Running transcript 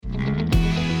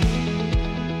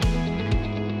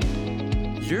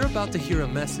You're about to hear a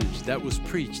message that was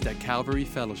preached at Calvary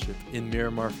Fellowship in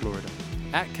Miramar, Florida.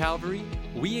 At Calvary,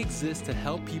 we exist to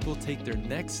help people take their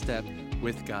next step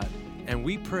with God, and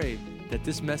we pray that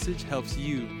this message helps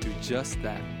you do just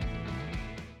that.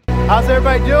 How's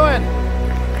everybody doing?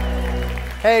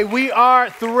 Hey, we are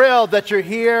thrilled that you're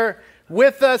here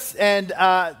with us. And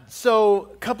so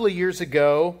a couple of years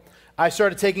ago, I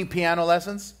started taking piano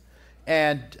lessons.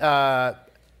 And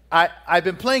I've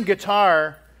been playing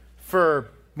guitar for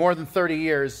more than 30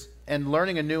 years. And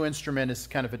learning a new instrument is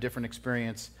kind of a different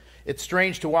experience. It's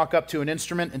strange to walk up to an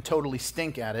instrument and totally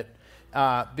stink at it.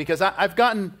 Because I've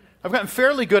gotten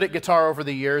fairly good at guitar over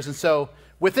the years. And so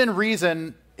within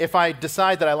reason, if I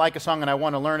decide that I like a song and I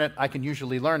want to learn it, I can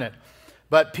usually learn it.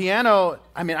 But piano,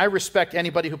 I respect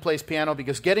anybody who plays piano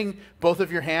because getting both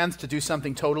of your hands to do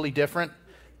something totally different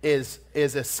is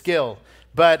a skill.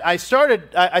 But I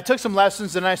took some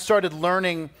lessons and I started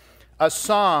learning a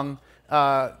song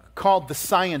called The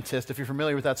Scientist, if you're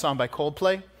familiar with that song by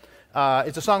Coldplay.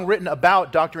 It's a song written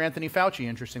about Dr. Anthony Fauci,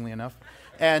 interestingly enough.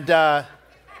 And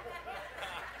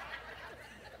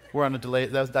we're on a delay.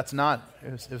 It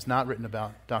was not written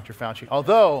about Dr. Fauci.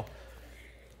 Although,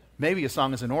 maybe a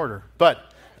song is in order.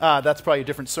 But that's probably a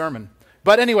different sermon.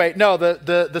 But anyway, no,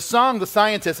 the song, The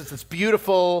Scientist, it's this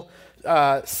beautiful,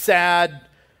 sad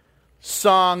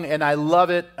song, and I love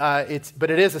it.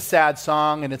 But it is a sad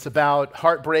song, and it's about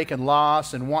heartbreak and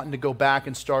loss and wanting to go back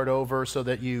and start over so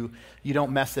that you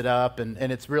don't mess it up, and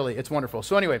it's wonderful.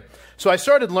 So anyway, so I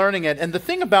started learning it, and the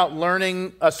thing about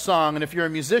learning a song, and if you're a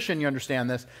musician, you understand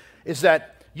this, is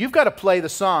that you've got to play the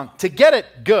song. To get it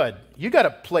good, you got to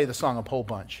play the song a whole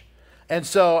bunch. And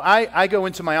so I go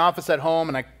into my office at home,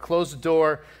 and I close the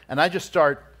door, and I just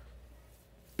start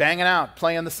banging out,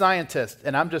 playing The Scientist,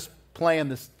 and I'm just playing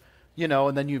this,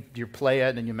 and then you play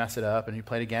it, and you mess it up, and you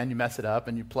play it again, you mess it up,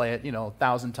 and you play it,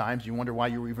 1,000 times. You wonder why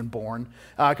you were even born,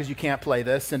 because you can't play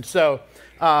this. And so,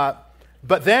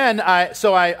 but then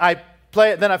I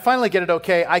play it, then I finally get it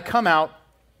okay. I come out,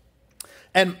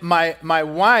 and my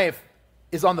wife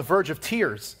is on the verge of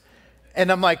tears.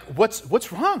 And I'm like,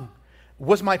 what's wrong?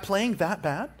 Was my playing that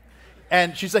bad?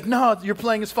 And she's like, no, your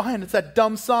playing is fine. It's that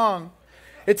dumb song.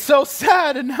 It's so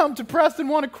sad, and now I'm depressed and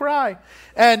want to cry.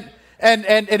 And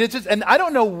it's just, and I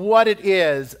don't know what it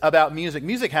is about music.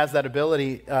 Music has that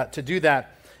ability to do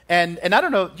that. And I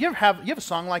don't know, do you have a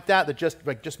song like that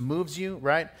just moves you,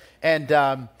 right? And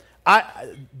I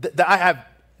have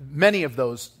many of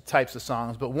those types of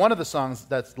songs, but one of the songs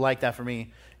that's like that for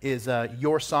me is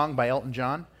Your Song by Elton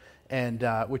John, and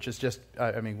which is just,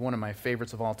 one of my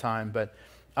favorites of all time. But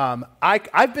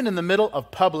I've been in the middle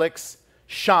of Publix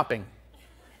shopping,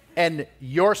 and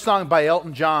Your Song by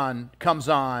Elton John comes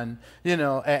on, and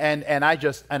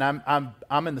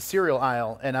I'm in the cereal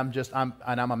aisle, and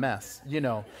I'm a mess,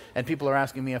 and people are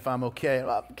asking me if I'm okay.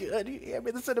 Oh, I'm good. You gave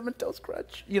me the Cinnamon Toast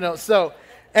Crunch, So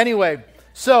anyway,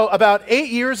 so about 8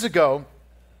 years ago,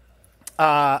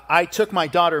 I took my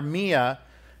daughter Mia,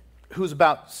 who's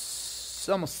about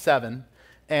almost 7,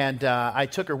 and I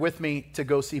took her with me to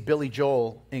go see Billy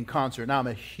Joel in concert. Now, I'm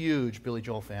a huge Billy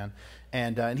Joel fan,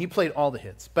 and he played all the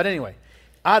hits. But anyway,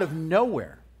 out of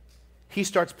nowhere, he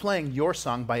starts playing Your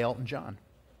Song by Elton John.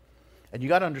 And you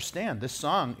got to understand, this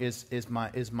song is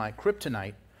my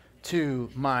kryptonite to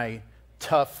my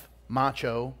tough,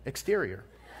 macho exterior.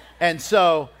 And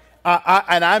so,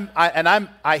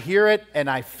 I hear it and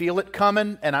I feel it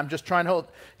coming, and I'm just trying to hold.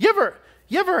 You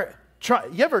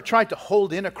ever tried to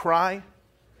hold in a cry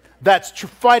that's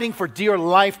fighting for dear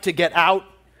life to get out?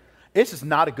 This is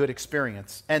not a good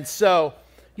experience. And so,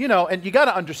 and you got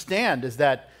to understand is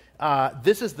that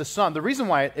this is the song. The reason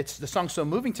why the song's so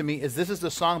moving to me is this is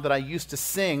the song that I used to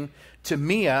sing to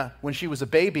Mia when she was a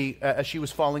baby as she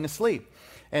was falling asleep.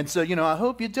 And so, I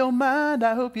hope you don't mind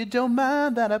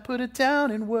that I put it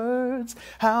down in words,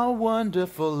 how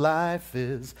wonderful life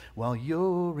is while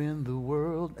you're in the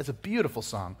world. It's a beautiful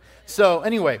song. So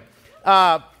anyway,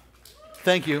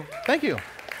 thank you. I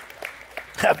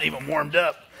haven't even warmed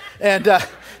up. And and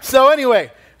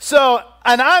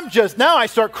now I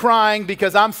start crying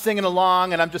because I'm singing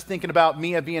along, and I'm just thinking about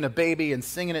Mia being a baby and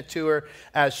singing it to her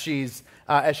as she's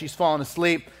falling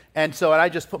asleep. And so I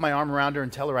just put my arm around her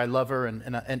and tell her I love her,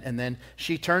 and then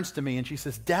she turns to me and she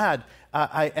says, Dad,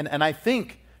 I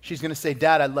think she's going to say,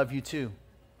 Dad, I love you too.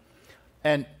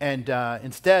 And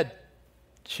instead,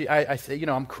 I say,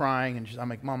 I'm crying, and I'm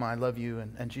like, Mama, I love you.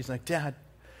 And she's like, Dad,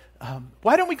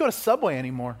 why don't we go to Subway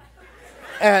anymore?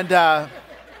 And I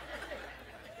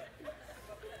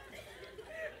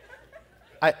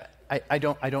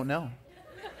don't know.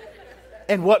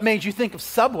 And what made you think of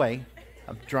Subway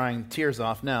I'm drying tears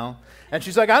off now. And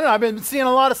she's like, I don't know, I've been seeing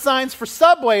a lot of signs for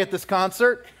Subway at this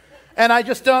concert. And I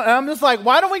just don't, and I'm just like,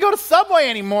 why don't we go to Subway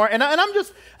anymore? And I'm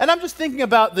just thinking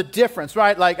about the difference,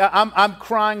 right? Like I'm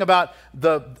crying about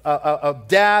a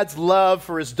dad's love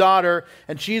for his daughter,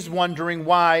 and she's wondering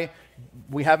why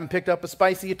we haven't picked up a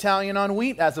spicy Italian on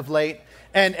wheat as of late.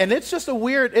 And it's just a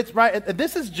weird, it's right,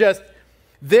 this is just,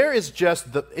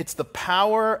 it's the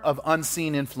power of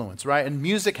unseen influence, right? And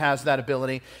music has that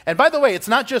ability. And by the way, it's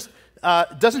not just,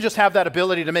 doesn't just have that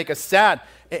ability to make us sad.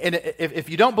 And if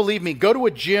you don't believe me, go to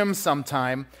a gym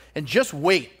sometime and just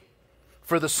wait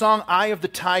for the song Eye of the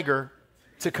Tiger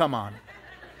to come on.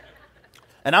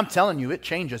 And I'm telling you, it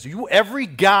changes. Every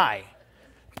guy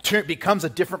becomes a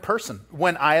different person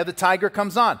when Eye of the Tiger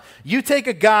comes on. You take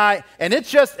a guy, and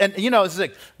it's just, and you know, it's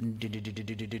like, you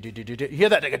hear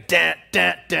that, like a dan,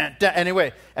 dan, dan, dan.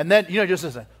 Anyway, and then, you know, just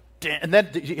like, and then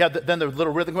you have then the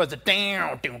little rhythm goes,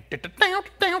 down, down, down,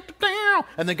 down, down,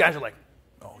 and the guys are like,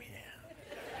 oh yeah.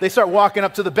 They start walking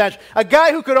up to the bench. A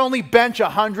guy who could only bench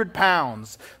 100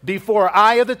 pounds before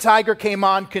Eye of the Tiger came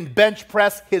on can bench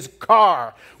press his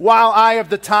car while Eye of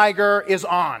the Tiger is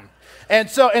on. And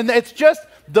so, and it's just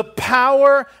the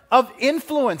power of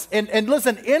influence. And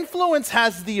listen, influence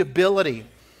has the ability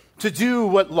to do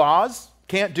what laws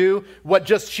can't do, what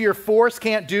just sheer force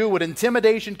can't do, what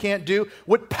intimidation can't do,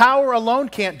 what power alone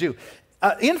can't do.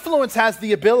 Influence has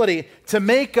the ability to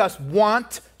make us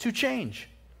want to change.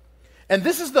 And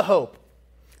this is the hope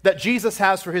that Jesus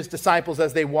has for his disciples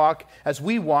as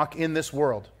we walk in this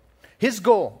world. His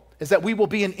goal is that we will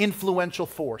be an influential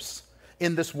force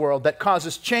in this world that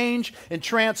causes change and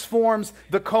transforms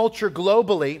the culture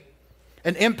globally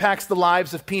and impacts the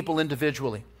lives of people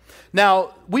individually.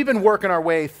 Now, we've been working our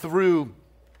way through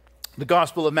the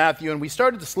Gospel of Matthew, and we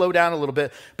started to slow down a little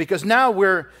bit because now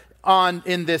we're on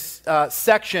in this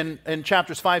section in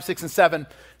chapters 5, 6, and 7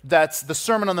 that's the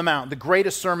Sermon on the Mount, the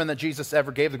greatest sermon that Jesus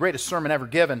ever gave, the greatest sermon ever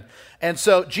given. And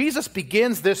so Jesus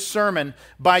begins this sermon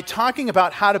by talking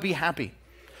about how to be happy.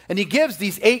 And he gives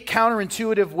these 8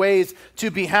 counterintuitive ways to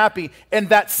be happy. And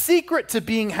that secret to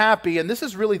being happy, and this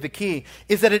is really the key,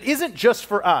 is that it isn't just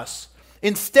for us.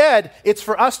 Instead, it's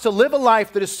for us to live a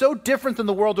life that is so different than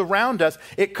the world around us,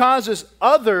 it causes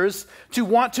others to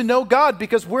want to know God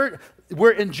because we're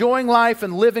enjoying life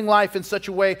and living life in such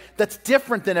a way that's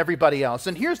different than everybody else.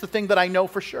 And here's the thing that I know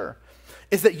for sure,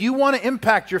 is that you want to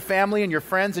impact your family and your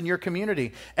friends and your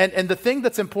community. And the thing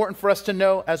that's important for us to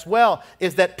know as well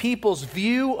is that people's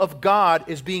view of God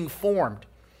is being formed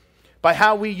by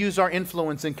how we use our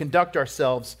influence and conduct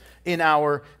ourselves in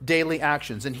our daily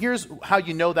actions. And here's how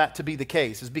you know that to be the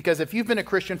case, is because if you've been a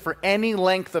Christian for any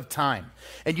length of time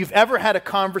and you've ever had a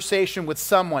conversation with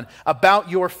someone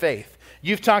about your faith,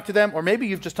 you've talked to them, or maybe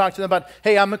you've just talked to them about,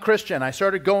 hey, I'm a Christian. I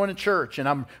started going to church and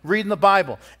I'm reading the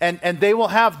Bible. And they will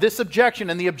have this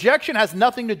objection. And the objection has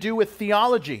nothing to do with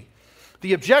theology.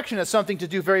 The objection has something to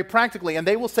do very practically. And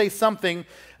they will say something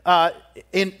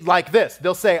in like this.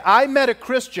 They'll say, I met a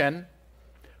Christian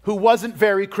who wasn't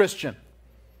very Christian.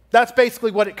 That's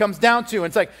basically what it comes down to. And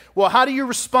it's like, well, how do you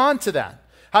respond to that?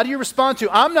 How do you respond to,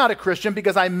 I'm not a Christian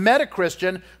because I met a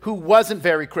Christian who wasn't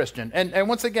very Christian? And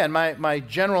once again, my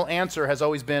general answer has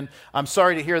always been, I'm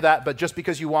sorry to hear that, but just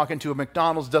because you walk into a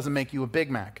McDonald's doesn't make you a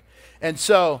Big Mac. And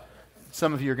so,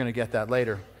 some of you are going to get that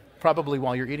later, probably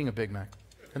while you're eating a Big Mac.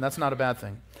 And that's not a bad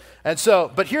thing. And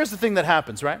so, but here's the thing that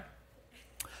happens, right?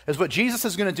 Is what Jesus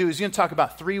is going to do is he's going to talk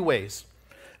about 3 ways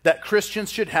that Christians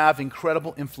should have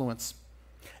incredible influence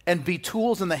and be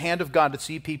tools in the hand of God to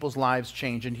see people's lives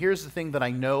change. And here's the thing that I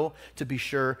know to be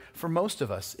sure for most of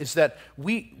us, is that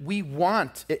we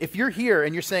want, if you're here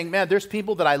and you're saying, man, there's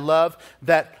people that I love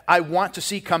that I want to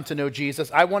see come to know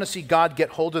Jesus. I want to see God get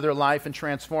hold of their life and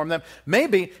transform them.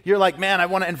 Maybe you're like, man, I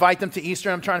want to invite them to Easter.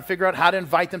 And I'm trying to figure out how to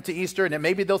invite them to Easter. And then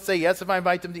maybe they'll say yes if I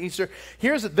invite them to Easter.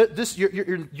 Here's this,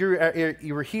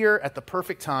 you're here at the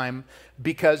perfect time,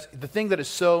 because the thing that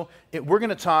is we're going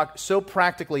to talk so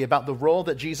practically about the role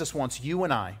that Jesus wants you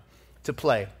and I to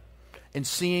play in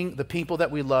seeing the people that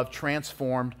we love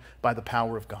transformed by the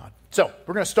power of God. So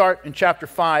we're going to start in chapter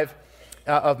 5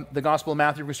 of the Gospel of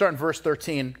Matthew. We start in verse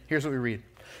 13. Here's what we read.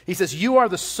 He says, you are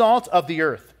the salt of the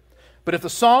earth, but if the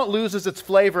salt loses its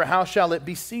flavor, how shall it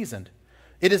be seasoned?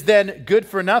 It is then good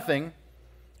for nothing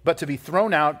but to be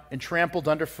thrown out and trampled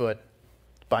underfoot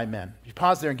by men. You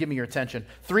pause there and give me your attention.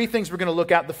 3 things we're going to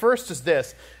look at. The first is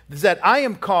this, is that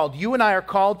you and I are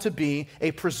called to be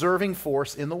a preserving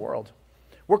force in the world.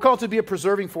 We're called to be a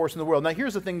preserving force in the world. Now,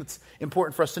 here's the thing that's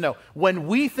important for us to know. When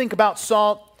we think about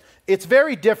salt, it's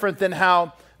very different than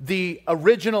how the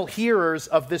original hearers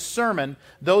of this sermon,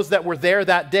 those that were there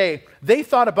that day, they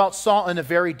thought about salt in a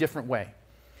very different way.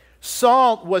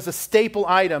 Salt was a staple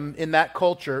item in that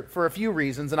culture for a few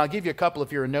reasons, and I'll give you a couple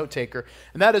if you're a note taker.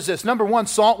 And that is this. Number one,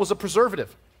 salt was a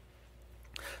preservative.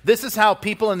 This is how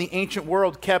people in the ancient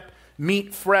world kept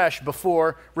meat fresh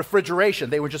before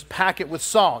refrigeration. They would just pack it with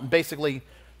salt and basically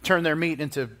turn their meat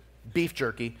into beef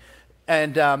jerky.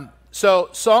 And so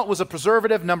salt was a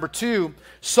preservative. Number two,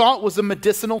 salt was a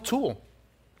medicinal tool.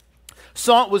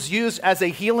 Salt was used as a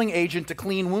healing agent to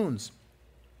clean wounds.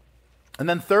 And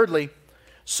then thirdly,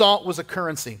 salt was a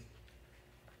currency.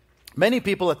 Many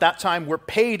people at that time were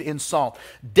paid in salt.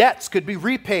 Debts could be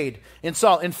repaid in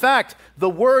salt. In fact, the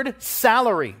word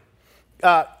salary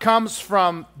comes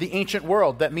from the ancient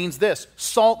world. That means this,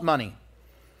 salt money.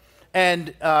 And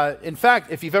in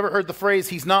fact, if you've ever heard the phrase,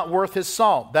 he's not worth his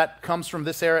salt, that comes from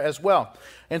this era as well.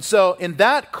 And so in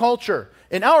that culture,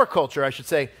 in our culture, I should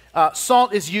say,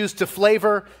 salt is used to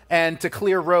flavor and to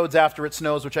clear roads after it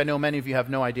snows, which I know many of you have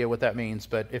no idea what that means.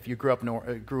 But if you grew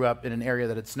up in an area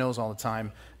that it snows all the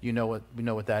time, we know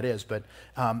what that is. But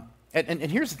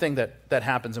and here's the thing that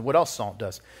happens, and what else salt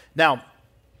does. Now,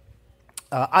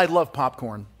 I love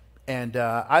popcorn, and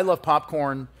I love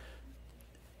popcorn.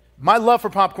 My love for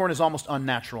popcorn is almost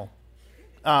unnatural.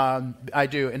 I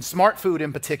do, and smart food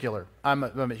in particular. I'm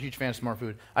a huge fan of smart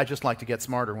food. I just like to get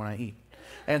smarter when I eat.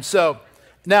 And so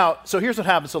here's what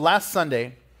happened. So last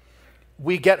Sunday,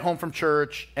 we get home from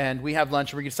church, and we have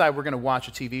lunch, and we decide we're going to watch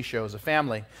a TV show as a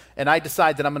family. And I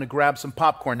decide that I'm going to grab some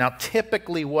popcorn. Now,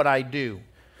 typically what I do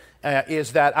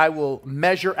is that I will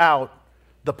measure out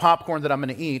the popcorn that I'm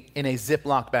going to eat in a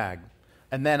Ziploc bag.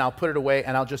 And then I'll put it away,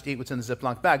 and I'll just eat what's in the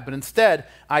Ziploc bag. But instead,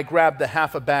 I grabbed the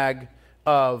half a bag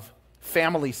of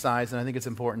family size, and I think it's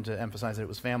important to emphasize that it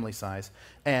was family size,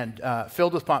 and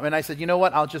filled with popcorn. And I said, you know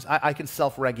what, I can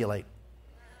self-regulate.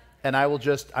 And I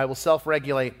will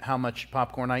self-regulate how much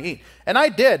popcorn I eat. And I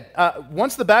did.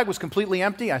 Once the bag was completely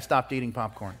empty, I stopped eating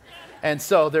popcorn. And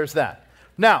so there's that.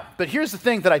 Now, but here's the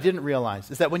thing that I didn't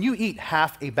realize, is that when you eat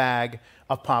half a bag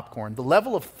of popcorn, the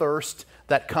level of thirst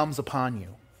that comes upon you,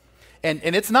 and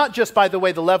it's not just, by the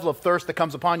way, the level of thirst that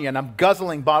comes upon you, and I'm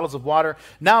guzzling bottles of water.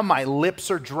 Now my lips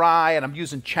are dry, and I'm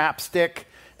using chapstick.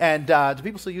 And do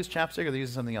people still use chapstick, or are they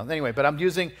using something else? Anyway, but I'm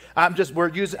using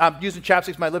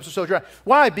chapsticks. My lips are so dry.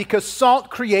 Why? Because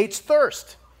salt creates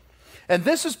thirst. And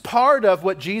this is part of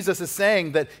what Jesus is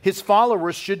saying that his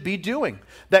followers should be doing.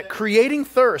 That creating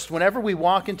thirst, whenever we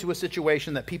walk into a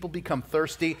situation that people become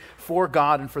thirsty for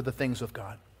God and for the things of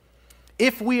God.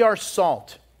 If we are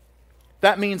salt,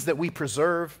 that means that we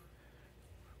preserve,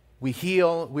 we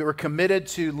heal, we were committed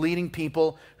to leading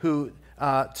people who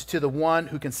to the one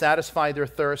who can satisfy their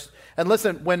thirst. And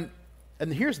listen,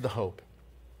 and here's the hope,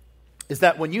 is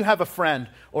that when you have a friend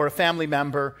or a family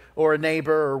member or a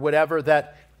neighbor or whatever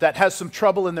that has some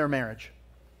trouble in their marriage,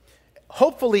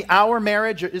 hopefully our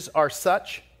marriages are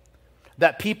such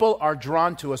that people are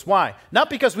drawn to us. Why? Not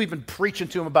because we've been preaching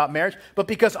to them about marriage, but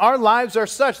because our lives are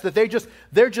such that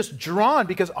they're just drawn,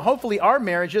 because hopefully our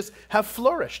marriages have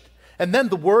flourished. And then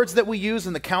the words that we use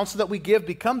and the counsel that we give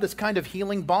become this kind of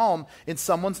healing balm in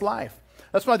someone's life.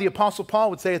 That's why the Apostle Paul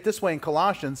would say it this way in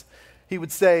Colossians. He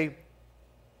would say,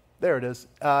 there it is,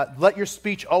 let your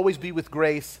speech always be with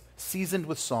grace, seasoned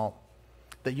with salt,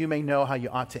 that you may know how you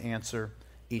ought to answer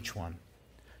each one.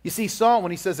 You see, salt,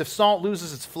 when he says if salt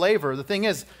loses its flavor, the thing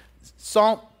is,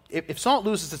 if salt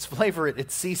loses its flavor, it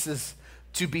ceases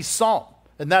to be salt.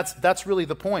 And that's really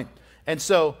the point. And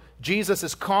so Jesus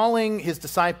is calling his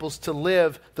disciples to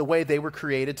live the way they were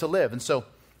created to live. And so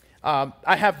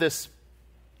I have this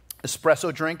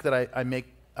espresso drink that I make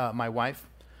my wife.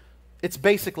 It's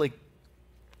basically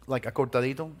like a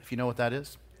cortadito, if you know what that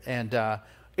is. And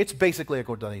it's basically a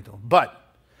cortadito. But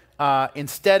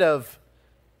instead of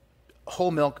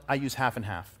whole milk, I use half and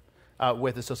half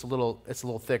with it, so it's a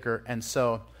little thicker. And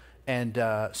so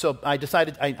I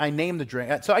decided, I named the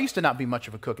drink. So I used to not be much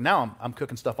of a cook. Now I'm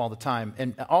cooking stuff all the time.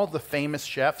 And all the famous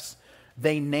chefs,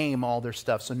 they name all their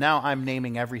stuff. So now I'm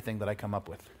naming everything that I come up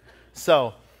with.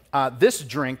 So this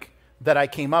drink that I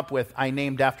came up with, I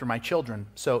named after my children.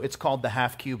 So it's called the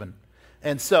Half Cuban.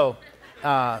 And so,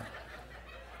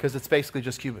 because it's basically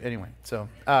just Cuban. Anyway, so,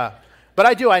 but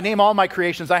I name all my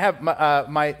creations. I have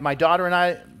my daughter and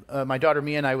I, my daughter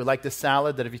Mia and I would like this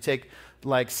salad that if you take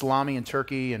like salami and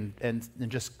turkey and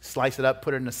just slice it up,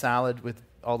 put it in a salad with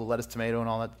all the lettuce, tomato, and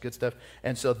all that good stuff.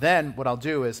 And so then what I'll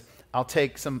do is I'll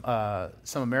take some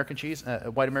American cheese,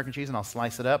 white American cheese, and I'll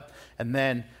slice it up. And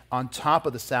then on top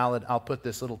of the salad, I'll put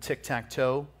this little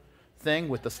tic-tac-toe thing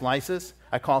with the slices.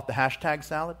 I call it the hashtag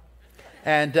salad.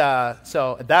 And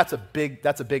so that's a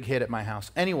big hit at my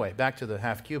house. Anyway, back to the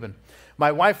half Cuban.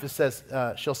 My wife says,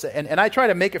 she'll say, and I try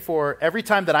to make it for her every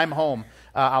time that I'm home.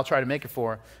 I'll try to make it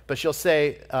for her. But she'll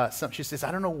say, she says,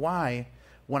 I don't know why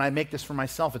when I make this for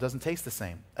myself, it doesn't taste the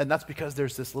same. And that's because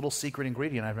there's this little secret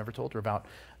ingredient I've never told her about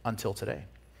until today.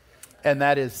 And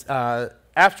that is,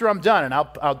 after I'm done, and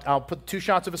I'll put 2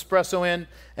 shots of espresso in,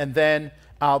 and then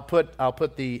I'll put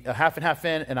the half and half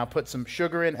in, and I'll put some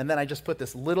sugar in, and then I just put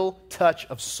this little touch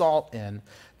of salt in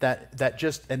that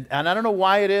just, and I don't know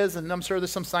why it is, and I'm sure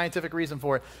there's some scientific reason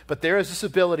for it, but there is this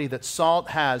ability that salt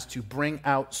has to bring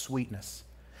out sweetness.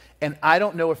 And I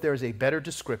don't know if there is a better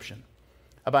description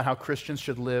about how Christians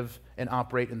should live and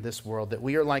operate in this world, that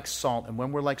we are like salt, and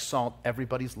when we're like salt,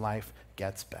 everybody's life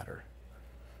gets better.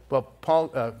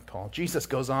 Well, Jesus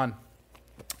goes on,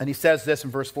 and he says this in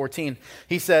verse 14.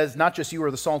 He says, not just you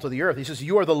are the salt of the earth, he says,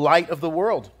 you are the light of the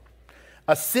world.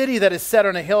 A city that is set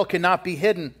on a hill cannot be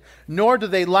hidden, nor do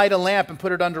they light a lamp and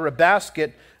put it under a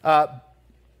basket, but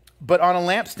on a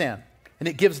lampstand, and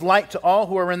it gives light to all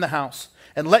who are in the house.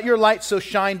 And let your light so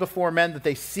shine before men that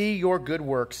they see your good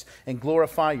works and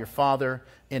glorify your Father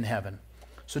in heaven.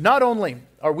 So not only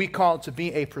are we called to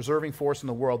be a preserving force in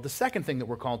the world, the second thing that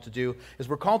we're called to do is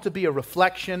we're called to be a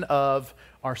reflection of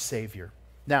our Savior.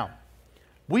 Now,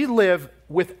 we live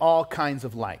with all kinds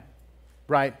of light,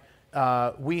 right?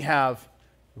 We have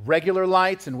regular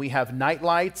lights, and we have night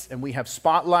lights, and we have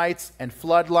spotlights and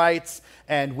floodlights,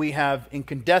 and we have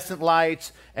incandescent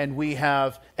lights, and we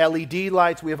have LED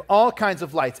lights. We have all kinds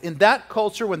of lights. In that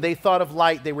culture, when they thought of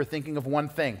light, they were thinking of one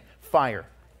thing: fire.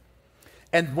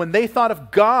 And when they thought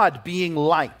of God being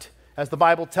light, as the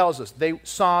Bible tells us, they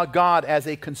saw God as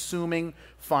a consuming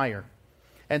fire.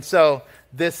 And so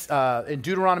this, in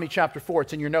Deuteronomy chapter 4,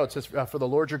 it's in your notes, it says, for the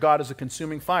Lord your God is a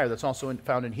consuming fire. That's also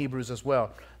found in Hebrews as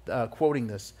well, quoting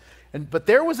this. But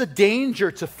there was a danger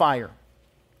to fire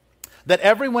that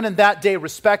everyone in that day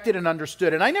respected and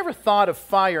understood. And I never thought of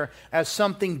fire as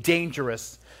something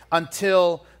dangerous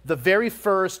until the very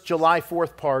first July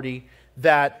 4th party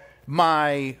that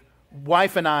my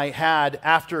wife and I had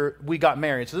after we got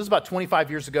married. So this is about 25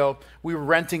 years ago. We were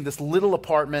renting this little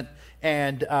apartment,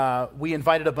 and we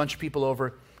invited a bunch of people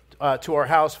over to our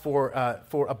house for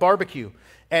a barbecue.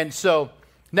 And so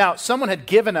now someone had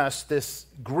given us this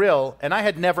grill, and I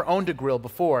had never owned a grill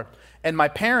before. And my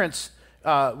parents,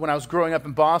 when I was growing up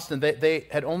in Boston, they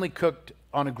had only cooked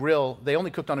on a grill. They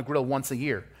only cooked on a grill once a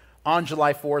year. On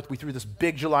July 4th, we threw this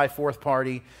big July 4th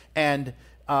party, and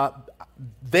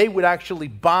they would actually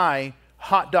buy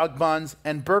hot dog buns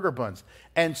and burger buns.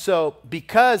 And so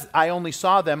because I only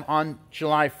saw them on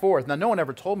July 4th, now no one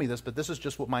ever told me this, but this is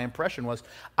just what my impression was,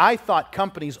 I thought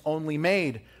companies only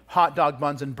made hot dog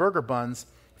buns and burger buns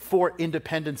for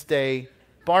Independence Day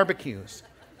barbecues.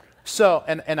 So,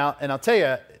 and I'll tell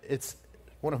you, it's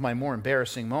one of my more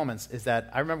embarrassing moments is that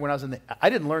I remember when I was I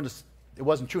didn't learn this, it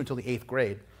wasn't true until the 8th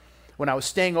grade, when I was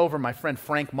staying over my friend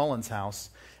Frank Mullen's house,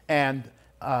 and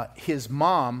his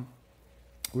mom,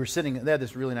 we were sitting, they had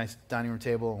this really nice dining room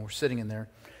table, and we're sitting in there,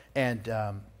 and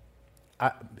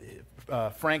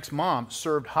Frank's mom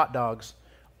served hot dogs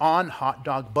on hot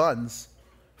dog buns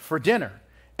for dinner.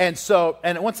 And so,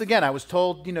 and once again, I was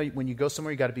told, when you go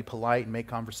somewhere, you got to be polite and make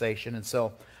conversation. And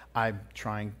so I'm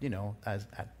trying, as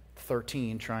at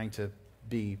 13, trying to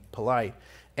be polite.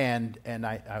 And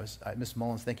Miss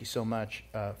Mullins, thank you so much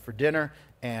for dinner.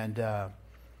 And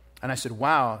I said,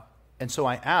 wow. And so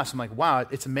I asked, I'm like, wow,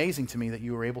 it's amazing to me that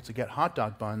you were able to get hot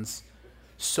dog buns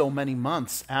so many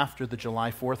months after the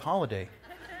July 4th holiday.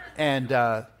 And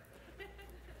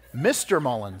Mr.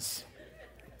 Mullins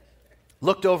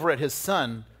looked over at his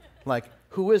son like,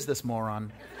 who is this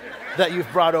moron that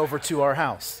you've brought over to our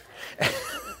house?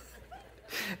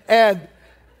 and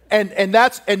then,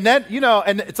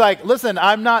 and it's like, listen,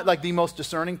 I'm not like the most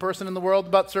discerning person in the world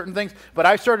about certain things, but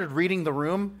I started reading the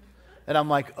room, and I'm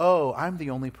like, oh, I'm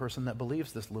the only person that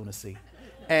believes this lunacy.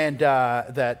 And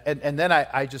then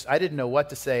I didn't know what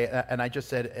to say, and I just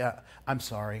said, I'm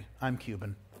sorry, I'm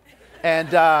Cuban. And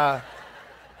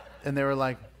they were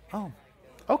like, oh,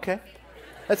 okay.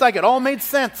 It's like it all made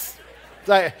sense.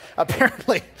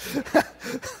 Apparently.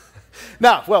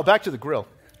 Now, well, back to the grill.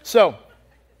 So,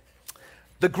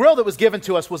 the grill that was given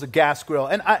to us was a gas grill.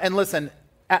 And listen,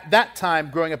 at that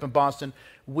time, growing up in Boston,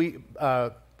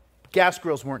 gas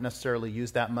grills weren't necessarily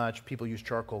used that much. People used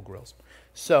charcoal grills.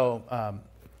 So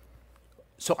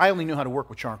I only knew how to work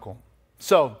with charcoal.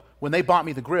 So when they bought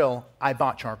me the grill, I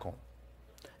bought charcoal.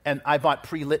 And I bought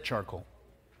pre-lit charcoal.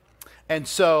 And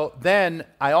so then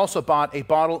I also bought a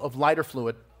bottle of lighter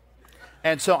fluid.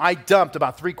 And so I dumped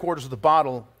about 3/4 of the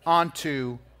bottle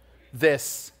onto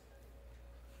this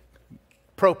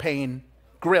propane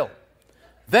grill.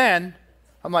 Then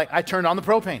I'm like, I turned on the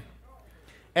propane.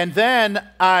 And then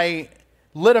I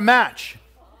lit a match.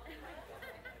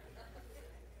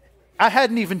 I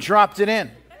hadn't even dropped it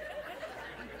in.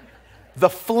 The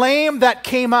flame that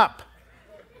came up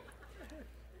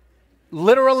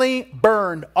literally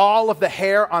burned all of the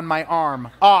hair on my arm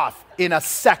off in a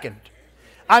second.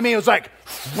 I mean, it was like,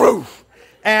 woof.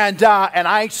 And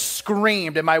I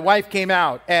screamed, and my wife came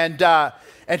out, and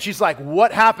she's like,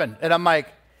 what happened? And I'm like,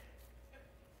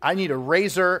 I need a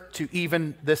razor to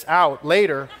even this out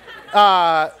later,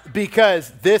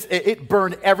 because it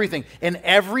burned everything. And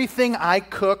everything I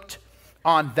cooked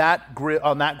on that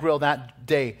grill that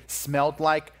day smelled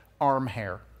like arm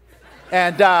hair.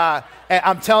 And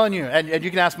I'm telling you, and you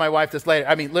can ask my wife this later.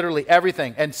 I mean, literally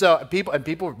everything. And so people,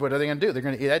 what are they going to do? They're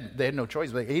going to eat. They had no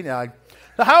choice. Like,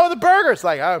 so how are the burgers?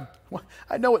 Like,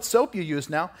 I know what soap you use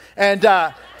now. And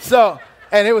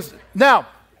and it was now.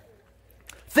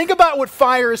 Think about what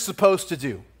fire is supposed to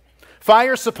do.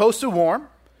 Fire is supposed to warm.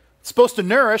 It's supposed to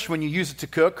nourish when you use it to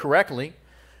cook correctly.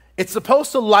 It's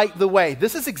supposed to light the way.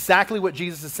 This is exactly what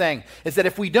Jesus is saying, is that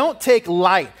if we don't take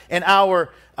light in our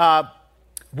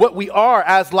what we are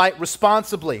as light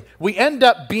responsibly, we end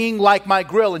up being like my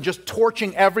grill and just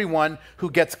torching everyone who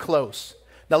gets close.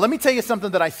 Now, let me tell you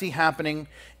something that I see happening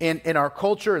in our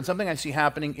culture and something I see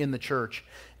happening in the church,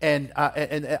 and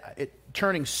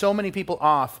turning so many people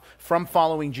off from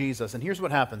following Jesus. And here's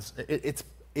what happens.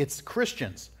 It's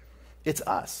Christians. It's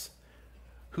us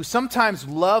who sometimes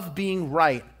love being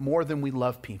right more than we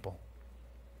love people.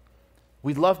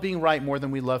 We love being right more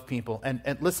than we love people.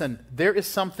 And listen, there is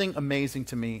something amazing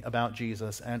to me about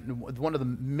Jesus. And one of the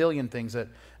million things that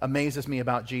amazes me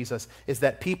about Jesus is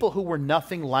that people who were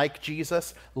nothing like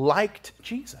Jesus liked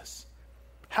Jesus.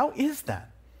 How is that?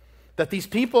 That these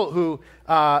people who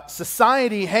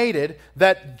society hated,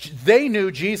 that they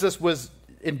knew Jesus was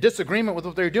in disagreement with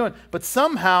what they were doing, but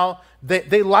somehow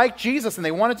they liked Jesus and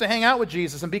they wanted to hang out with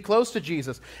Jesus and be close to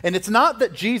Jesus. And it's not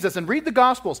that Jesus, and read the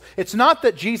Gospels, it's not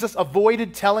that Jesus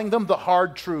avoided telling them the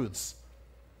hard truths.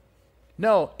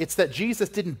 No, it's that Jesus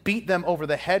didn't beat them over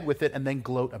the head with it and then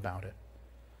gloat about it.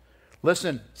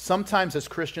 Listen, sometimes as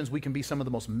Christians we can be some of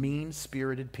the most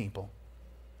mean-spirited people.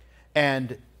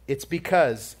 And it's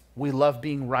because we love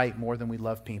being right more than we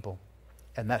love people.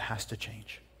 And that has to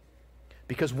change.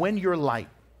 Because when you're light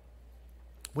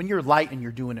and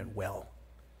you're doing it well,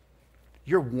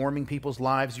 you're warming people's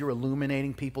lives, you're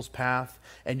illuminating people's path,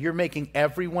 and you're making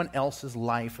everyone else's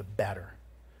life better.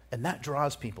 And that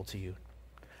draws people to you.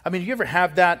 I mean, do you ever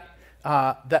have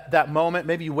that moment?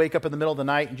 Maybe you wake up in the middle of the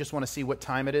night and just want to see what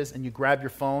time it is, and you grab your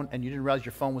phone and you didn't realize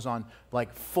your phone was on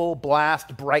like full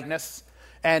blast brightness.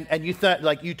 And you thought,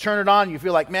 like, you turn it on, you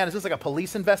feel like, man, is this like a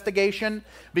police investigation?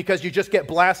 Because you just get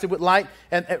blasted with light,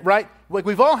 and right? Like,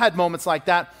 we've all had moments like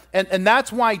that, and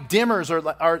that's why dimmers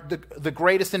are the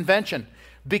greatest invention,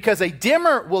 because a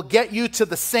dimmer will get you to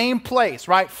the same place,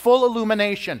 right? Full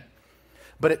illumination,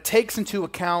 but it takes into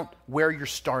account where you're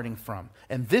starting from,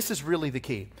 and this is really the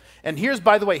key. And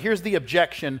by the way, here's the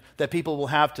objection that people will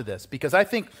have to this. Because I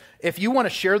think if you want to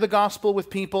share the gospel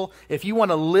with people, if you want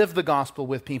to live the gospel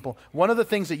with people, one of the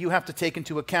things that you have to take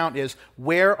into account is,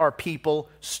 where are people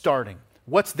starting?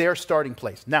 What's their starting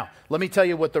place? Now, let me tell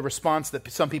you what the response that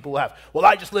some people will have. Well,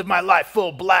 I just live my life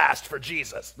full blast for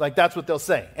Jesus. Like, that's what they'll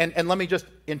say. And let me just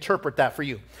interpret that for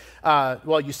you.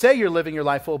 Well, you say you're living your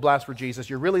life full blast for Jesus.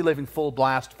 You're really living full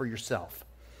blast for yourself.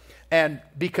 And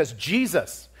because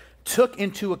Jesus took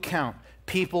into account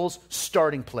people's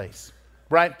starting place,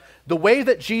 right? The way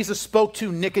that Jesus spoke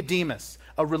to Nicodemus,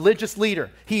 a religious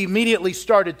leader, he immediately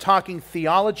started talking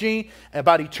theology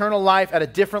about eternal life at a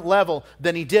different level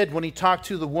than he did when he talked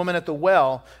to the woman at the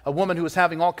well, a woman who was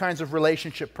having all kinds of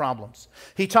relationship problems.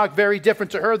 He talked very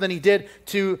different to her than he did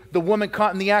to the woman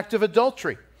caught in the act of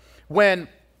adultery, when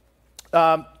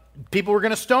people were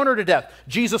going to stone her to death.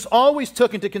 Jesus always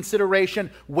took into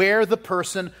consideration where the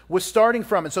person was starting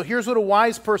from. And so here's what a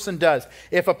wise person does.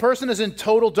 If a person is in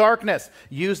total darkness,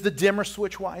 use the dimmer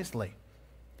switch wisely.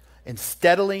 And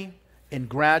steadily and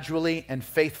gradually and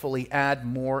faithfully add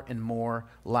more and more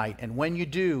light. And when you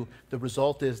do, the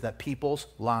result is that people's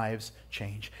lives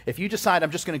change. If you decide,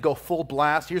 I'm just going to go full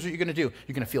blast, here's what you're going to do.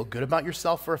 You're going to feel good about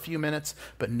yourself for a few minutes,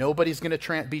 but nobody's going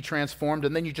to be transformed,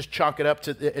 and then you just chalk it up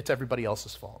to it's everybody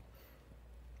else's fault.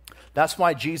 That's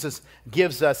why Jesus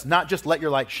gives us not just let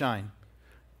your light shine.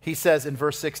 He says in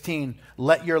verse 16,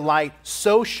 let your light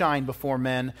so shine before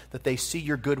men that they see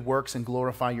your good works and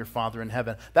glorify your Father in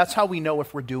heaven. That's how we know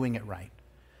if we're doing it right.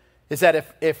 Is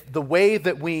that if the way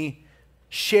that we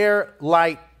share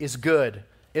light is good,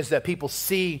 is that people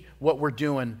see what we're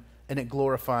doing and it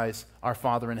glorifies our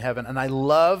Father in heaven. And I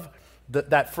love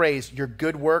that phrase, your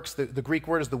good works. The Greek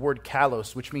word is the word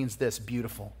kalos, which means this,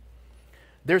 beautiful.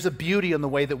 There's a beauty in the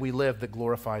way that we live that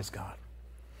glorifies God.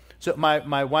 So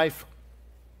my wife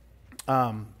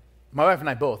and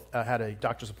I both had a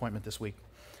doctor's appointment this week.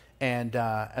 And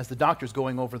as the doctor's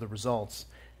going over the results,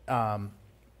 I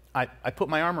put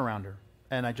my arm around her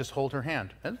and I just hold her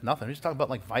hand. And nothing. We just talk about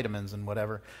like vitamins and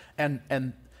whatever.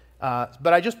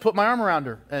 But I just put my arm around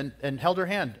her and held her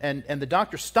hand. And the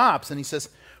doctor stops and he says,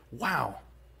 "Wow,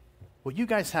 what you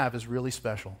guys have is really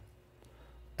special."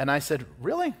 And I said,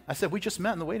 "Really?" I said, "We just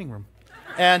met in the waiting room."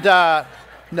 And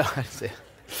no, I didn't say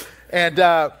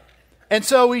it. And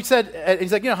so we said, and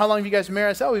he's like, "How long have you guys been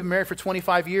married?" I said, "Oh, we've been married for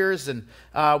 25 years. And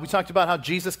we talked about how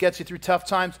Jesus gets you through tough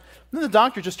times. And then the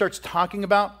doctor just starts talking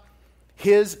about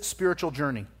his spiritual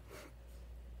journey.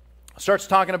 Starts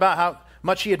talking about how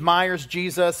much he admires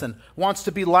Jesus and wants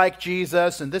to be like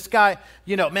Jesus. And this guy,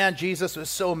 man, Jesus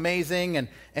was so amazing.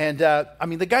 And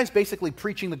the guy's basically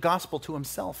preaching the gospel to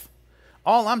himself.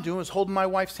 All I'm doing is holding my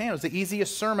wife's hand. It was the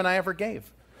easiest sermon I ever gave.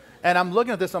 And I'm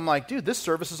looking at this, I'm like, dude, this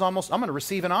service is almost, I'm going to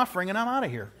receive an offering and I'm out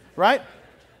of here, right?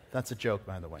 That's a joke,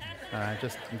 by the way,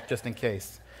 just in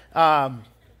case.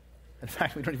 In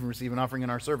fact, we don't even receive an offering in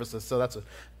our services, so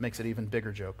makes it even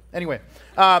bigger joke. Anyway,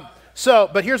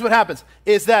 but here's what happens,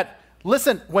 is that,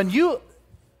 listen, when you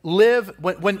live,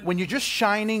 when you're just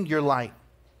shining your light,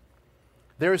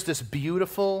 there's this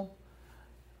beautiful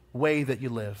way that you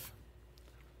live.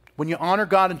 When you honor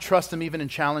God and trust Him even in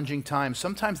challenging times,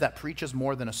 sometimes that preaches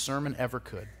more than a sermon ever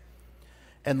could.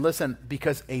 And listen,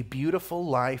 because a beautiful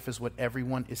life is what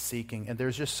everyone is seeking. And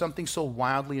there's just something so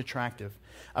wildly attractive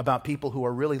about people who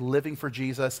are really living for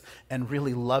Jesus and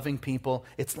really loving people.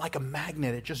 It's like a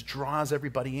magnet. It just draws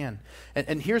everybody in.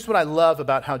 And here's what I love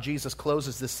about how Jesus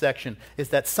closes this section, is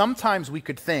that sometimes we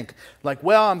could think, like,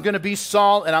 well, I'm going to be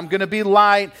salt and I'm going to be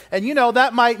light. And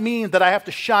that might mean that I have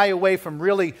to shy away from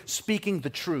really speaking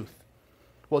the truth.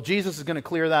 Well, Jesus is going to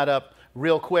clear that up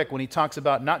real quick when he talks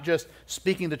about not just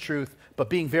speaking the truth, but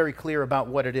being very clear about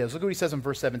what it is. Look what he says in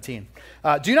verse 17.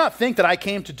 "Do not think that I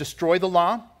came to destroy the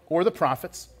law or the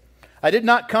prophets. I did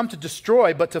not come to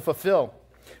destroy, but to fulfill.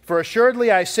 For assuredly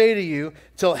I say to you,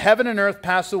 till heaven and earth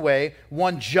pass away,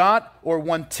 one jot or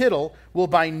one tittle will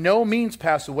by no means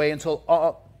pass away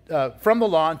from the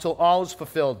law until all is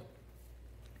fulfilled.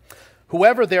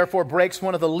 Whoever therefore breaks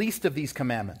one of the least of these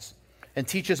commandments and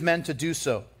teaches men to do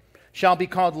so shall be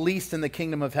called least in the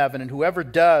kingdom of heaven, and whoever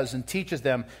does and teaches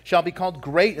them shall be called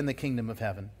great in the kingdom of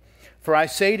heaven. For I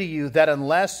say to you that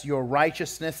unless your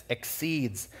righteousness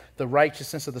exceeds the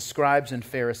righteousness of the scribes and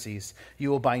Pharisees, you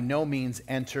will by no means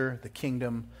enter the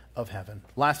kingdom of heaven."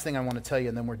 Last thing I want to tell you,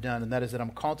 and then we're done, and that is that I'm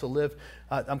called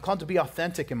to be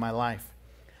authentic in my life.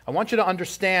 I want you to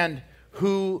understand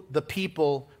who the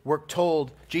people were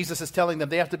told. Jesus is telling them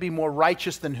they have to be more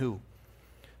righteous than who?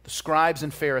 The scribes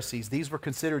and Pharisees. These were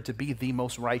considered to be the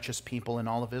most righteous people in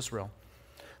all of Israel.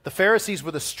 The Pharisees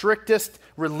were the strictest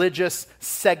religious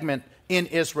segment in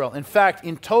Israel. In fact,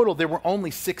 in total, there were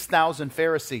only 6,000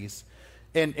 Pharisees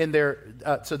in there.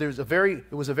 So it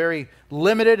was a very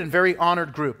limited and very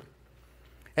honored group.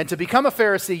 And to become a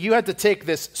Pharisee, you had to take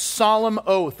this solemn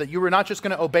oath that you were not just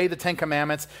going to obey the 10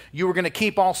 Commandments, you were going to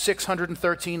keep all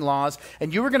 613 laws,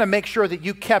 and you were going to make sure that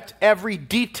you kept every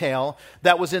detail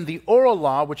that was in the oral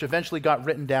law, which eventually got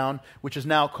written down, which is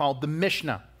now called the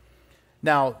Mishnah.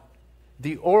 Now,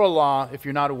 the oral law, if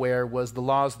you're not aware, was the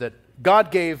laws that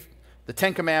God gave, the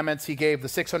 10 Commandments. He gave the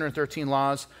 613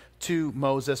 laws to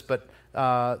Moses, but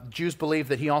Jews believe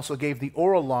that he also gave the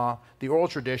oral law, the oral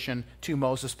tradition, to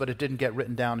Moses, but it didn't get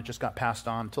written down. It just got passed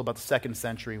on until about the 2nd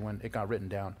century when it got written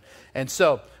down. And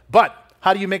so, but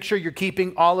how do you make sure you're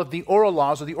keeping all of the oral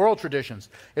laws or the oral traditions?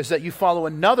 Is that you follow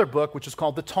another book, which is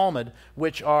called the Talmud,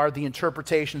 which are the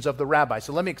interpretations of the rabbi.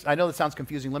 So I know that sounds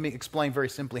confusing. Let me explain very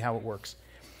simply how it works.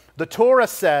 The Torah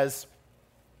says,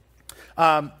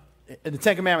 in the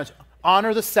 10 Commandments,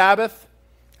 honor the Sabbath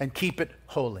and keep it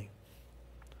holy.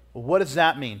 Well, what does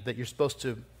that mean? That you're supposed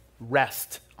to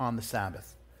rest on the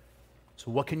Sabbath. So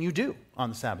what can you do on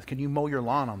the Sabbath? Can you mow your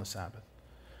lawn on the Sabbath?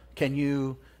 Can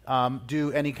you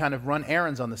do any kind of run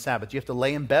errands on the Sabbath? You have to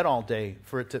lay in bed all day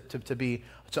for it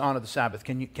to honor the Sabbath.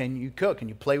 Can you cook? Can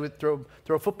you throw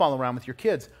a football around with your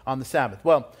kids on the Sabbath?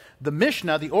 Well, the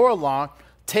Mishnah, the oral law,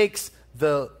 takes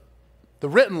the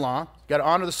written law, got to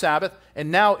honor the Sabbath, and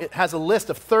now it has a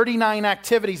list of 39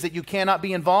 activities that you cannot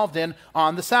be involved in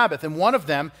on the Sabbath, and one of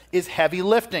them is heavy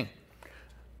lifting.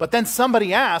 But then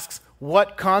somebody asks,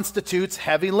 what constitutes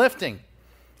heavy lifting?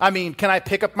 I mean, can I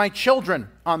pick up my children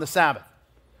on the Sabbath?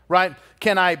 right?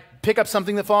 Can I pick up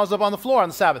something that falls up on the floor on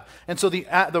the Sabbath? And so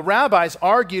the rabbis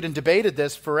argued and debated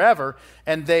this forever,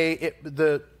 and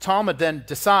the Talmud then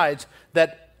decides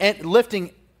that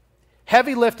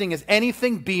heavy lifting is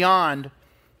anything beyond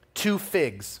 2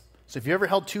 figs. So have you ever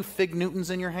held 2 fig Newtons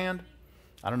in your hand?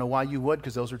 I don't know why you would,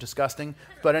 because those are disgusting.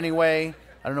 But anyway,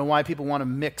 I don't know why people want to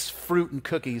mix fruit and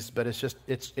cookies, but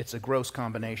it's a gross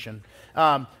combination.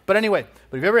 But have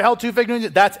you ever held 2 fig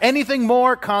Newtons? That's anything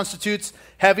more constitutes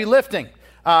heavy lifting.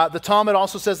 The Talmud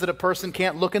also says that a person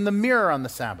can't look in the mirror on the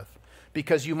Sabbath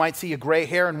because you might see a gray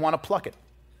hair and want to pluck it.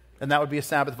 And that would be a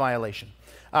Sabbath violation.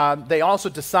 They also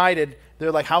decided,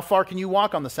 they're like, how far can you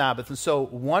walk on the Sabbath? And so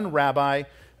one rabbi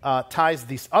ties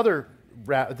these other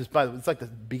it's like the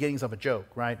beginnings of a joke,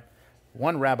 right?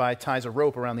 One rabbi ties a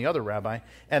rope around the other rabbi,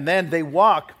 and then they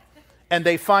walk, and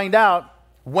they find out,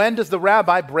 when does the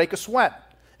rabbi break a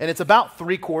sweat? And it's about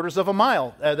 3/4 of a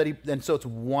mile. And so it's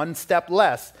 1 step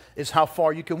less is how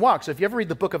far you can walk. So if you ever read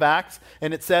the book of Acts,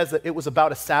 and it says that it was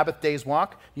about a Sabbath day's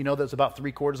walk, you know that it's about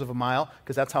 3/4 of a mile,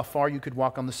 because that's how far you could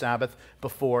walk on the Sabbath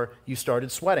before you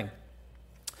started sweating.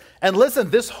 And listen,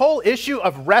 this whole issue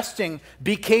of resting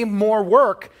became more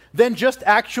work than just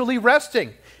actually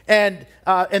resting. And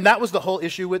that was the whole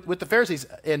issue with the Pharisees.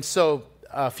 And so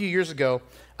a few years ago,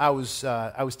 I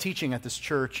was teaching at this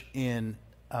church in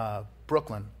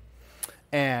Brooklyn.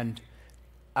 And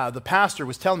the pastor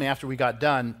was telling me after we got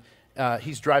done,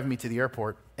 he's driving me to the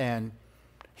airport, and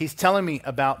he's telling me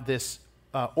about this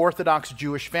Orthodox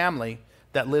Jewish family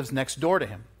that lives next door to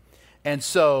him. And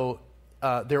so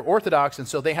they're Orthodox, and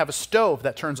so they have a stove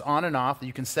that turns on and off that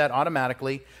you can set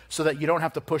automatically so that you don't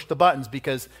have to push the buttons,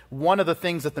 because one of the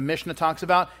things that the Mishnah talks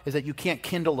about is that you can't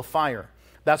kindle a fire.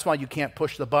 That's why you can't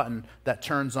push the button that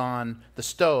turns on the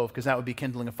stove, because that would be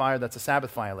kindling a fire. That's a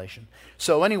Sabbath violation.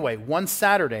 So anyway, one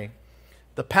Saturday,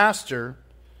 the pastor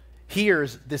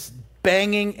hears this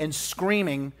banging and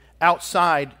screaming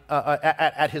outside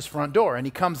at his front door. And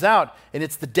he comes out, and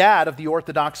it's the dad of the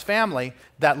Orthodox family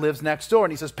that lives next door.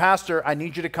 And he says, "Pastor, I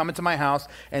need you to come into my house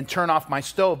and turn off my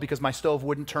stove, because my stove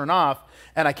wouldn't turn off,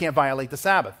 and I can't violate the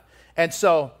Sabbath." And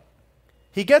so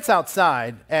he gets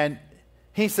outside, and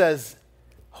he says,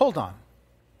 "Hold on.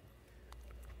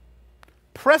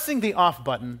 Pressing the off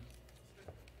button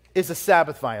is a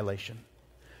Sabbath violation.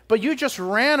 But you just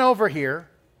ran over here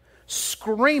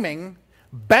screaming,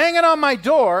 banging on my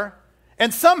door,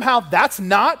 and somehow that's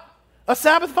not a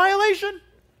Sabbath violation?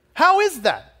 How is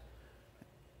that?"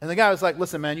 And the guy was like,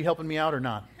 "Listen, man, you helping me out or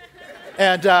not?"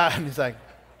 And he's like,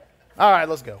 "All right,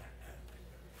 let's go.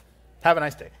 Have a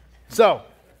nice day." So,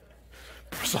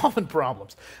 solving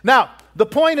problems. Now, the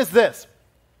point is this.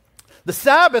 The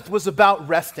Sabbath was about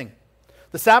resting.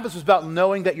 The Sabbath was about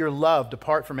knowing that you're loved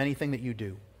apart from anything that you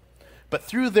do. But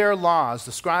through their laws,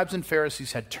 the scribes and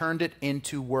Pharisees had turned it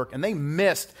into work, and they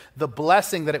missed the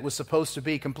blessing that it was supposed to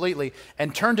be completely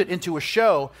and turned it into a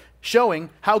show showing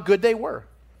how good they were.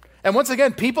 And once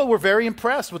again, people were very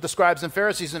impressed with the scribes and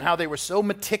Pharisees and how they were so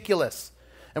meticulous.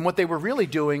 And what they were really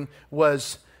doing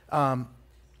was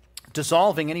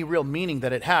dissolving any real meaning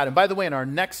that it had. And by the way, in our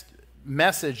next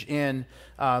message in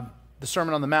the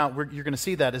Sermon on the Mount, you're going to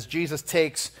see that as Jesus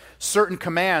takes certain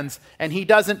commands and he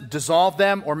doesn't dissolve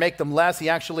them or make them less. He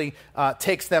actually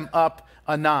takes them up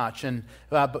a notch. And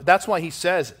but that's why he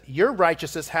says, your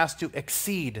righteousness has to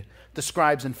exceed the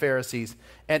scribes and Pharisees.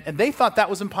 And they thought that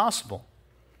was impossible.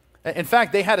 In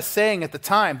fact, they had a saying at the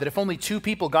time that if only 2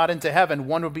 people got into heaven,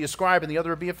 one would be a scribe and the other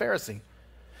would be a Pharisee.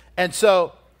 And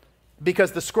so,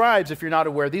 because the scribes, if you're not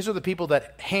aware, these are the people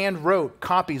that hand wrote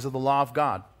copies of the law of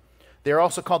God. They're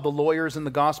also called the lawyers in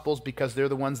the Gospels because they're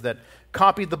the ones that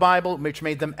copied the Bible, which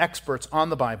made them experts on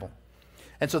the Bible.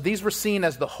 And so these were seen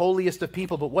as the holiest of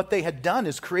people, but what they had done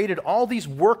is created all these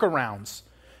workarounds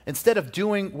instead of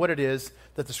doing what it is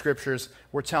that the Scriptures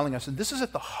were telling us. And this is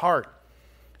at the heart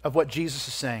of what Jesus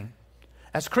is saying.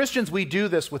 As Christians, we do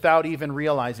this without even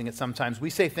realizing it sometimes. We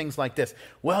say things like this,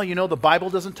 well, you know, the Bible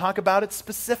doesn't talk about it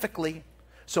specifically,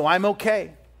 so I'm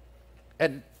okay.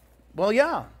 And, well,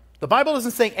 yeah. The Bible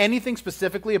doesn't say anything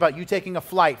specifically about you taking a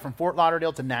flight from Fort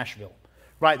Lauderdale to Nashville,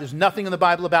 right? There's nothing in the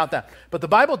Bible about that. But the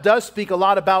Bible does speak a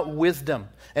lot about wisdom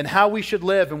and how we should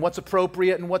live and what's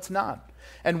appropriate and what's not.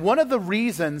 And one of the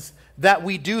reasons that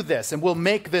we do this, and we'll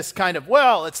make this kind of,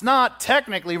 well, it's not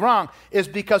technically wrong, is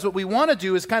because what we want to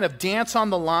do is kind of dance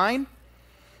on the line,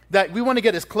 that we want to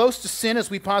get as close to sin as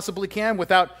we possibly can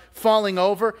without falling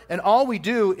over, and all we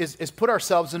do is put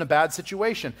ourselves in a bad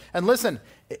situation. And listen,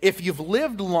 if you've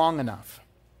lived long enough,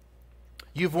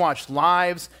 You've watched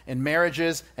lives and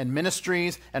marriages and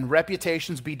ministries and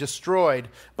reputations be destroyed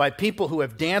by people who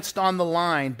have danced on the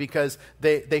line because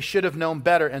they should have known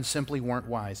better and simply weren't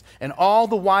wise. And all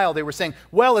the while they were saying,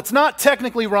 well, it's not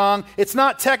technically wrong. It's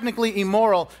not technically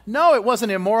immoral. No, it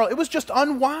wasn't immoral. It was just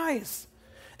unwise.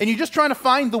 And you're just trying to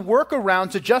find the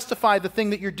workaround to justify the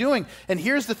thing that you're doing. And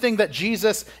here's the thing that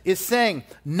Jesus is saying.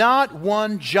 Not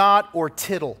one jot or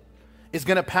tittle is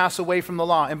going to pass away from the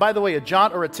law. And by the way, a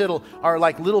jot or a tittle are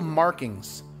like little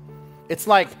markings. It's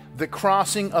like the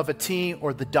crossing of a T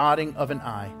or the dotting of an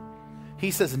I.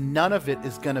 He says none of it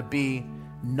is going to be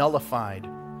nullified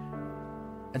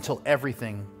until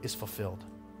everything is fulfilled.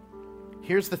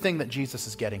 Here's the thing that Jesus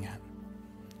is getting at,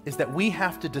 is that we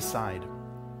have to decide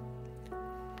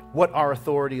what our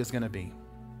authority is going to be.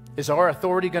 Is our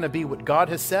authority going to be what God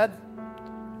has said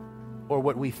or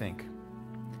what we think?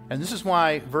 And this is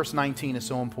why verse 19 is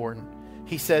so important.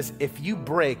 He says, if you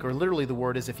break, or literally the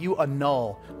word is, if you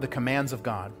annul the commands of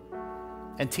God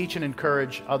and teach and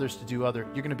encourage others to do other,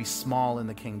 you're going to be small in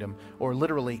the kingdom, or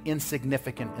literally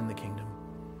insignificant in the kingdom.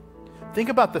 Think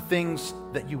about the things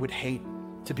that you would hate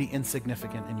to be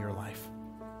insignificant in your life.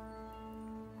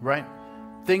 Right?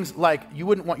 Things like you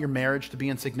wouldn't want your marriage to be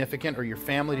insignificant, or your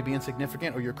family to be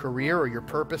insignificant, or your career or your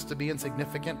purpose to be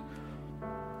insignificant.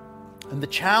 And the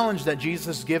challenge that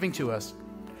Jesus is giving to us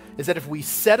is that if we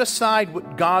set aside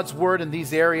what God's word in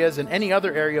these areas and any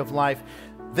other area of life,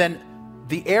 then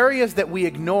the areas that we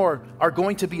ignore are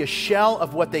going to be a shell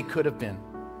of what they could have been.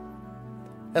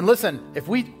 And listen, if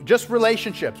we just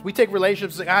relationships, we take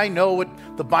relationships like, I know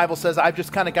what the Bible says, I've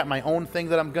just kind of got my own thing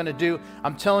that I'm going to do.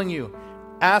 I'm telling you,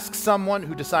 ask someone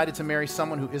who decided to marry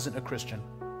someone who isn't a Christian.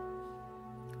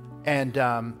 And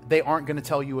they aren't going to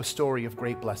tell you a story of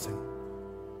great blessing.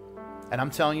 And I'm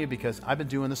telling you because I've been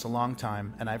doing this a long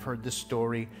time, and I've heard this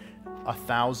story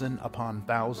 1,000 upon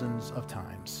thousands of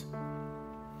times.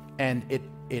 And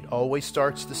it always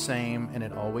starts the same, and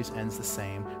it always ends the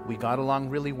same. We got along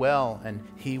really well, and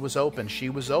she was open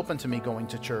to me going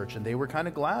to church, and they were kind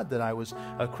of glad that I was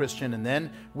a Christian. And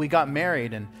then we got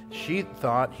married, and he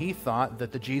thought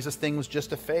that the Jesus thing was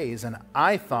just a phase, and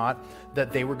I thought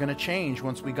that they were going to change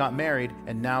once we got married,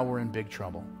 and now we're in big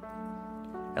trouble.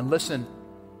 And listen,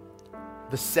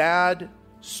 the sad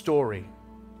story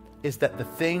is that the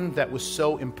thing that was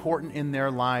so important in their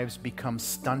lives becomes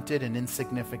stunted and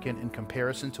insignificant in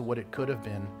comparison to what it could have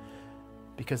been,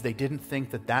 because they didn't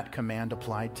think that that command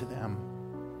applied to them.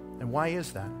 And why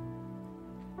is that?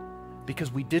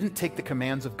 Because we didn't take the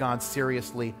commands of God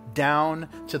seriously down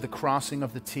to the crossing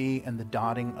of the T and the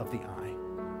dotting of the I.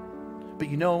 But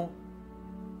you know,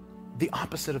 the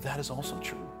opposite of that is also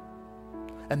true.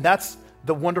 And that's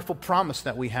the wonderful promise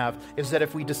that we have, is that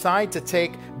if we decide to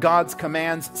take God's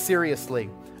commands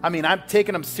seriously, I'm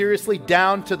taking them seriously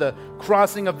down to the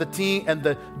crossing of the T and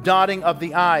the dotting of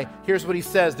the I. Here's what he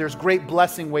says. There's great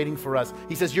blessing waiting for us.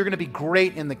 He says, you're going to be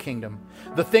great in the kingdom.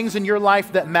 The things in your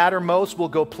life that matter most will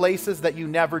go places that you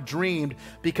never dreamed,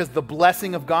 because the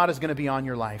blessing of God is going to be on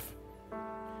your life.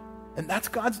 And that's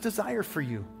God's desire for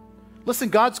you. Listen,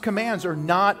 God's commands are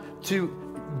not to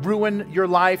ruin your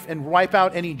life and wipe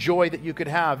out any joy that you could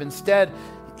have. Instead,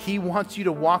 he wants you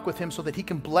to walk with him so that he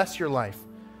can bless your life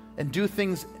and do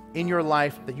things in your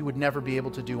life that you would never be able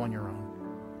to do on your own.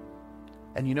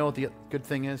 And you know what the good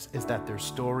thing is that there's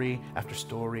story after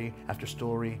story after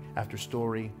story after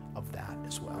story of that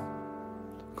as well.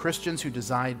 Christians who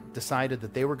decided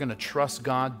that they were going to trust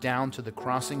God down to the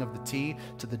crossing of the T,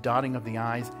 to the dotting of the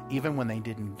I's, even when they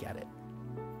didn't get it.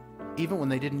 Even when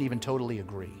they didn't even totally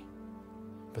agree.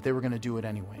 But they were going to do it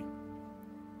anyway.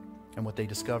 And what they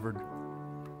discovered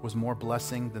was more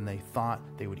blessing than they thought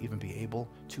they would even be able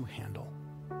to handle.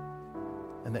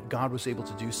 And that God was able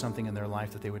to do something in their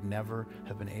life that they would never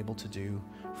have been able to do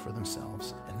for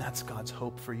themselves. And that's God's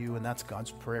hope for you, and that's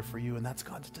God's prayer for you, and that's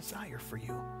God's desire for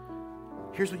you.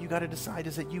 Here's what you got to decide,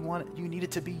 is that you need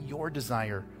it to be your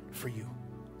desire for you.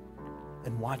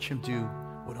 And watch him do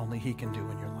what only he can do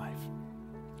in your life.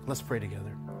 Let's pray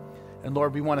together. And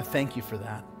Lord, we want to thank you for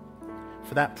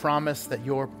that promise, that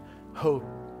your hope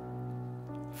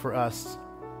for us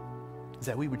is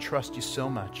that we would trust you so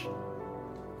much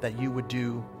that you would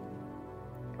do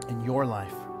in your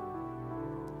life,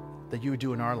 that you would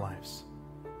do in our lives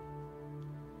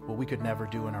what we could never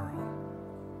do in our own.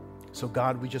 So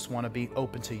God, we just want to be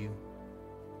open to you,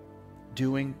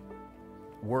 doing,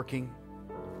 working.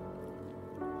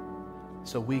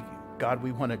 So God,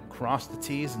 we want to cross the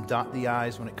T's and dot the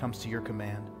I's when it comes to your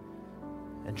command,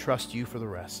 and trust you for the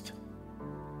rest.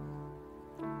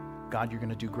 God, you're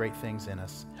going to do great things in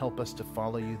us. Help us to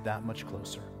follow you that much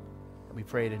closer. And we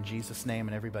pray it in Jesus' name,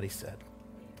 and everybody said,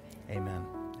 Amen.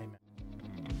 Amen.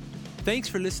 Thanks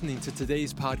for listening to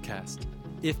today's podcast.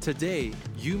 If today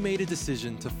you made a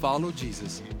decision to follow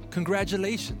Jesus,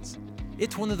 congratulations.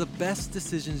 It's one of the best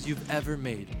decisions you've ever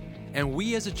made. And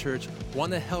we as a church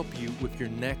want to help you with your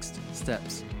next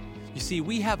steps. You see,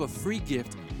 we have a free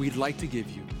gift we'd like to give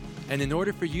you. And in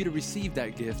order for you to receive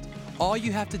that gift, all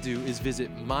you have to do is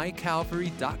visit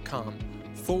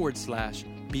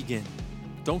mycalvary.com/begin.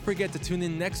 Don't forget to tune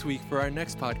in next week for our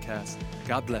next podcast.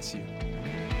 God bless you.